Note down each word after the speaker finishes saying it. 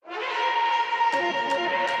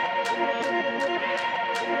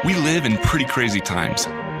We live in pretty crazy times.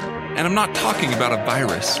 And I'm not talking about a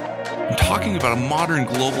virus. I'm talking about a modern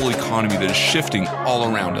global economy that is shifting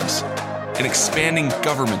all around us. An expanding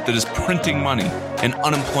government that is printing money and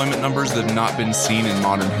unemployment numbers that have not been seen in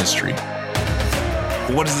modern history.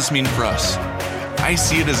 But what does this mean for us? I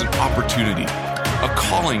see it as an opportunity, a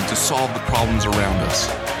calling to solve the problems around us.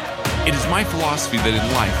 It is my philosophy that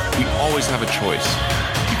in life, we always have a choice.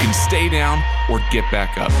 You can stay down or get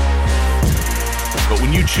back up. But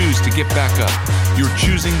when you choose to get back up, you're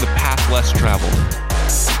choosing the path less traveled.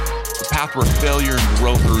 The path where failure and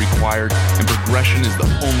growth are required and progression is the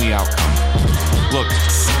only outcome. Look,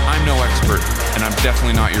 I'm no expert, and I'm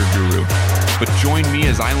definitely not your guru. But join me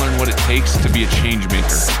as I learn what it takes to be a change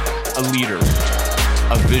maker, a leader,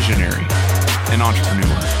 a visionary, an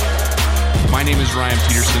entrepreneur. My name is Ryan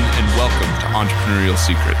Peterson, and welcome to Entrepreneurial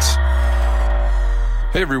Secrets.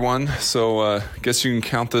 Hey everyone, so I guess you can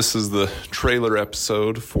count this as the trailer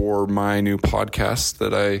episode for my new podcast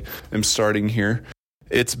that I am starting here.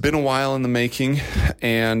 It's been a while in the making,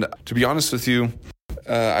 and to be honest with you,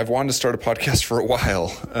 I've wanted to start a podcast for a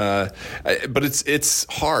while, but it's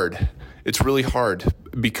hard. It's really hard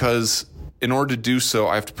because in order to do so,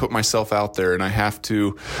 I have to put myself out there, and I have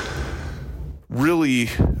to really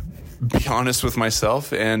be honest with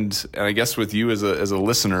myself and I guess with you as a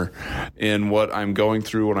listener in what I'm going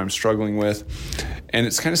through, what I'm struggling with. And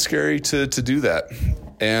it's kind of scary to do that.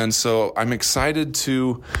 And so I'm excited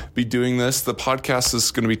to be doing this. The podcast is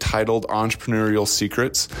going to be titled Entrepreneurial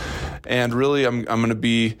Secrets. And really, I'm going to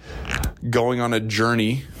be going on a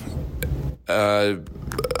journey,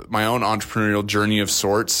 my own entrepreneurial journey of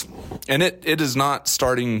sorts. And it is not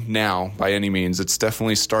starting now by any means. It's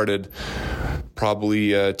definitely started probably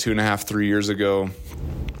 2.5, 3 years ago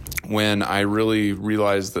when I really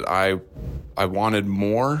realized that I wanted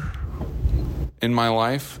more in my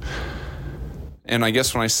life. And I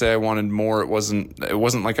guess when I say I wanted more, it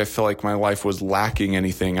wasn't like I felt like my life was lacking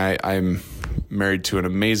anything. I'm married to an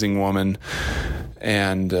amazing woman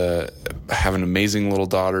and have an amazing little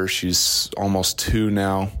daughter. She's almost 2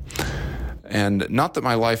 now. And not that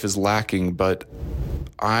my life is lacking, but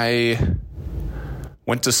I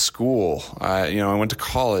went to school, I went to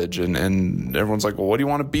college and everyone's like, well, what do you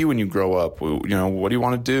want to be when you grow up? What do you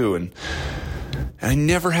want to do? And I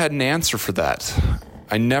never had an answer for that.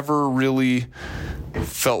 I never really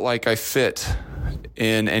felt like I fit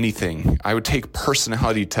in anything. I would take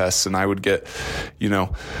personality tests and I would get,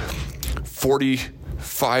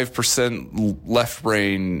 45% left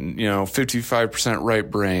brain, 55%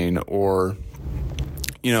 right brain, or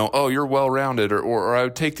oh, you're well-rounded, or I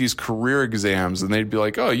would take these career exams and they'd be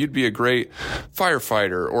like, oh, you'd be a great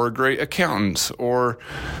firefighter or a great accountant or,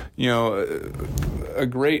 a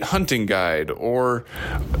great hunting guide or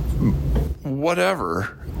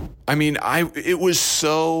whatever. I mean, it was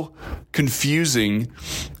so confusing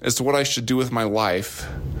as to what I should do with my life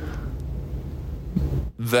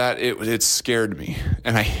that it scared me,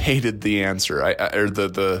 and I hated the answer, or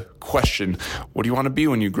the question, what do you want to be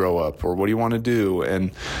when you grow up, or what do you want to do?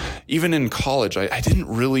 And even in college, I didn't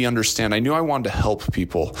really understand. I knew I wanted to help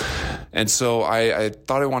people, and so I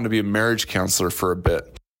thought I wanted to be a marriage counselor for a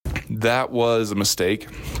bit. That was a mistake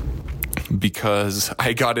because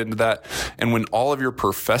I got into that, and when all of your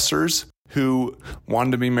professors who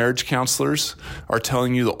wanted to be marriage counselors are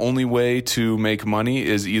telling you the only way to make money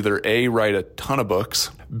is either A, write a ton of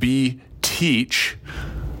books, B, teach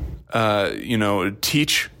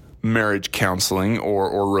marriage counseling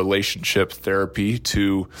or relationship therapy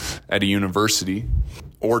at a university,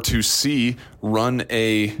 or to C, run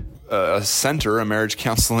a center, a marriage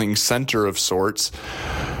counseling center of sorts.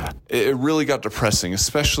 It really got depressing,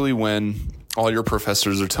 especially when all your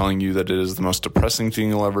professors are telling you that it is the most depressing thing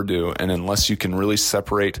you'll ever do. And unless you can really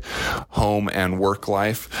separate home and work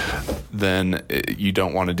life, then you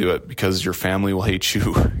don't want to do it because your family will hate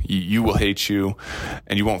you. You will hate you,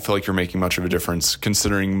 and you won't feel like you're making much of a difference,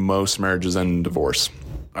 considering most marriages end in divorce.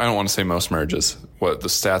 I don't want to say most marriages. The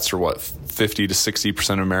stats are 50 to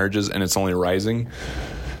 60% of marriages, and it's only rising.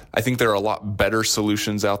 I think there are a lot better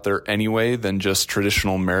solutions out there anyway than just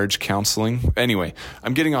traditional marriage counseling. Anyway,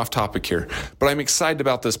 I'm getting off topic here, but I'm excited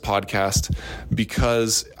about this podcast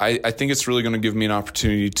because I think it's really going to give me an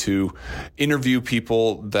opportunity to interview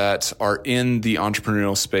people that are in the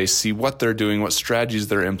entrepreneurial space, see what they're doing, what strategies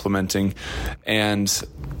they're implementing, and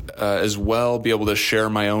as well be able to share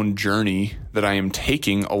my own journey that I am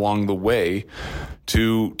taking along the way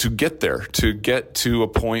to get there, to get to a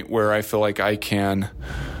point where I feel like I can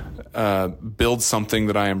build something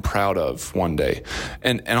that I am proud of one day.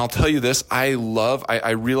 And I'll tell you this, I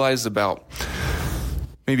realized about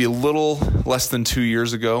maybe a little less than 2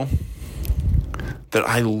 years ago that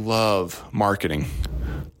I love marketing.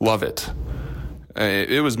 Love it.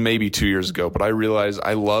 It was maybe 2 years ago, but I realized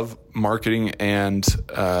I love marketing, and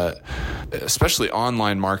especially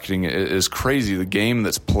online marketing is crazy, the game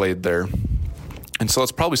that's played there. And so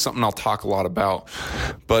it's probably something I'll talk a lot about.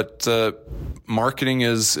 But marketing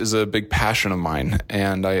is a big passion of mine,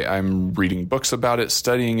 and I'm reading books about it,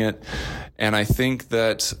 studying it, and I think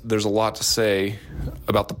that there's a lot to say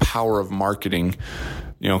about the power of marketing,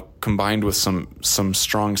 combined with some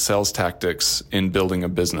strong sales tactics in building a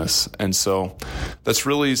business. And so that's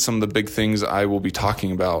really some of the big things I will be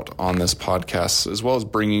talking about on this podcast, as well as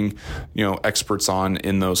bringing, experts on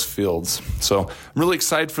in those fields. So I'm really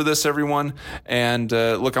excited for this, everyone. And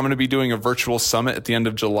look, I'm going to be doing a virtual summit at the end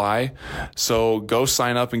of July. So go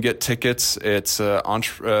sign up and get tickets. It's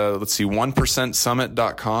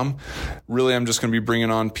 1%summit.com. Really, I'm just going to be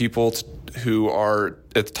bringing on people who are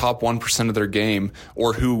at the top 1% of their game,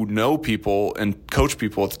 or who know people and coach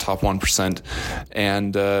people at the top 1%,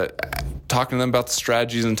 and talking to them about the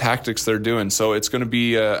strategies and tactics they're doing. So it's going to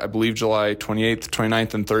be, I believe, July 28th,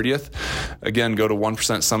 29th, and 30th. Again, go to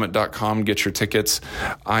 1%summit.com, get your tickets.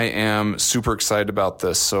 I am super excited about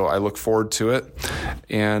this, so I look forward to it.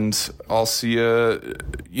 And I'll see you,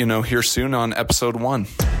 here soon on episode 1.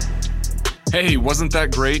 Hey, wasn't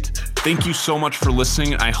that great? Thank you so much for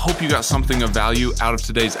listening. I hope you got something of value out of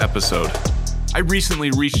today's episode. I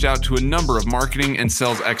recently reached out to a number of marketing and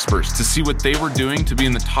sales experts to see what they were doing to be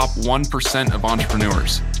in the top 1% of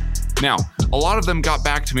entrepreneurs. Now, a lot of them got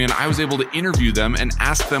back to me, and I was able to interview them and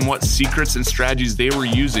ask them what secrets and strategies they were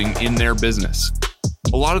using in their business.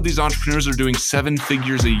 A lot of these entrepreneurs are doing 7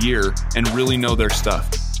 figures a year and really know their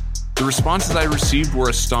stuff. The responses I received were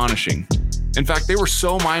astonishing. In fact, they were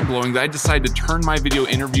so mind-blowing that I decided to turn my video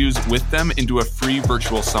interviews with them into a free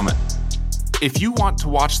virtual summit. If you want to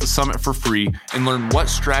watch the summit for free and learn what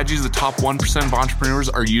strategies the top 1% of entrepreneurs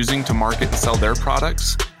are using to market and sell their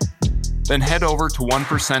products, then head over to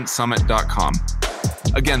 1%summit.com.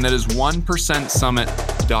 Again, that is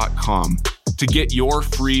 1%summit.com to get your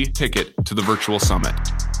free ticket to the virtual summit.